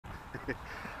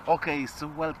Okay, so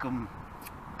welcome.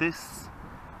 This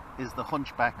is the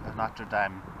Hunchback of Notre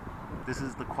Dame. This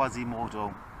is the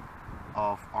Quasimodo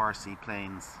of RC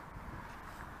planes.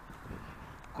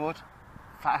 Good,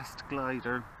 fast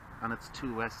glider, and it's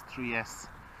 2S, 3S.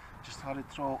 Just thought I'd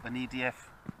throw an EDF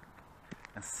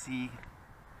and see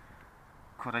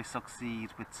could I succeed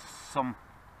with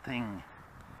something.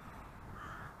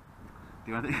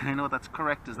 The only thing I know that's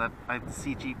correct is that I have the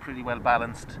CG pretty well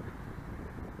balanced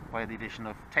by the addition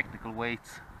of technical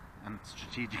weights and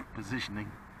strategic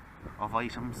positioning of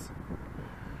items.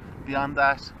 Beyond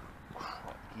that,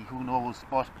 who knows,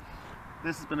 but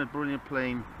this has been a brilliant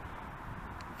plane.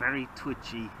 Very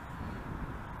twitchy,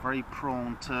 very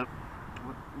prone to,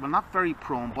 well, not very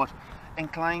prone, but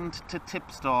inclined to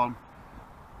tip stall,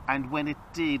 and when it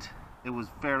did, it was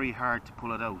very hard to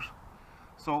pull it out.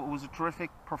 So it was a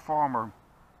terrific performer,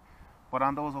 but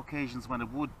on those occasions when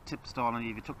it would tip stall and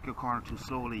if you took your corner too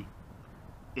slowly,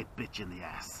 it bit you in the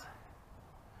ass.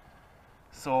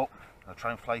 So I'll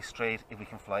try and fly straight if we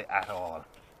can fly at all.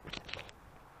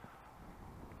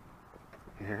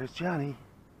 Here's Johnny.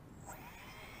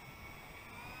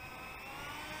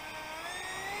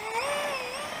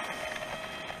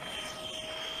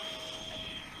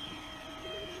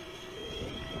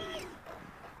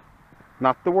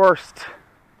 Not the worst.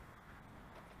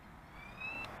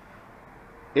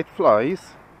 It flies.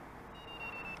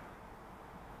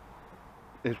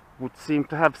 It would seem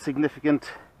to have significant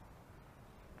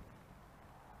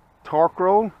torque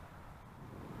roll.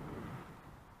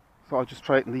 So I'll just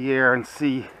try it in the air and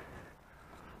see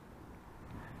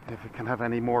if it can have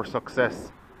any more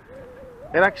success.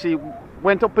 It actually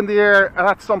went up in the air, and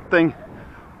that's something.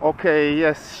 Okay,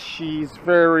 yes, she's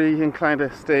very inclined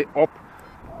to stay up.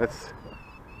 Let's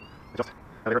just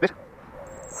a little bit.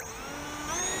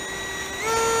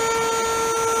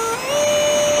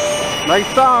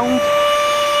 Nice sound.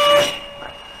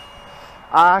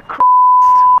 Ah,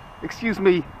 excuse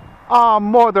me. Ah,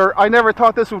 mother, I never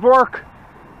thought this would work.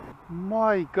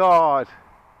 My God.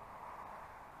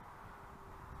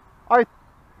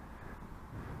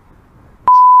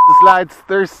 Jesus, lads,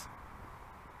 there's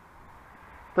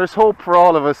hope for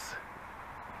all of us.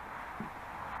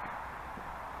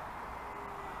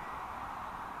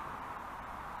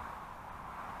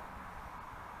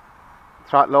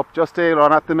 Throttle up, just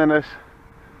aileron at the minute,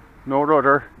 no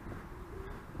rudder.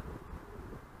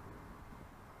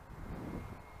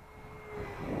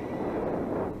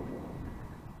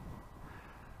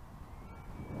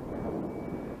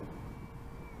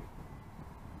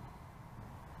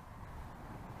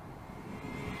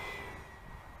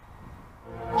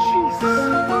 Jesus!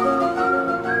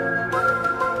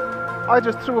 I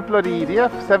just threw a bloody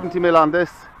EDF, 70mm on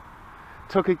this,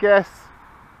 took a guess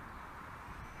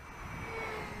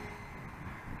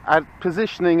at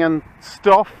positioning and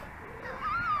stuff.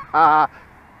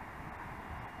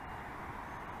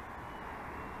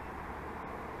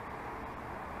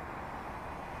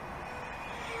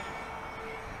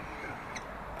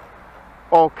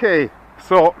 Okay,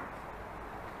 so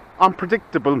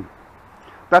unpredictable.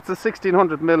 That's a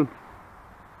 1600mm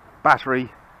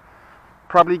battery.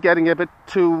 Probably getting a bit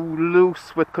too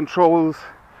loose with controls.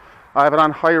 I have it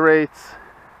on high rates,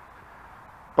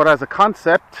 but as a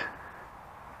concept,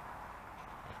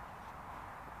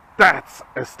 that's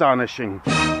astonishing.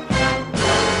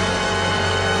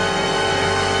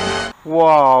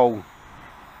 Wow.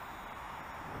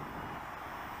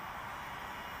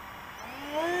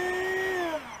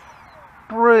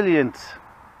 Brilliant.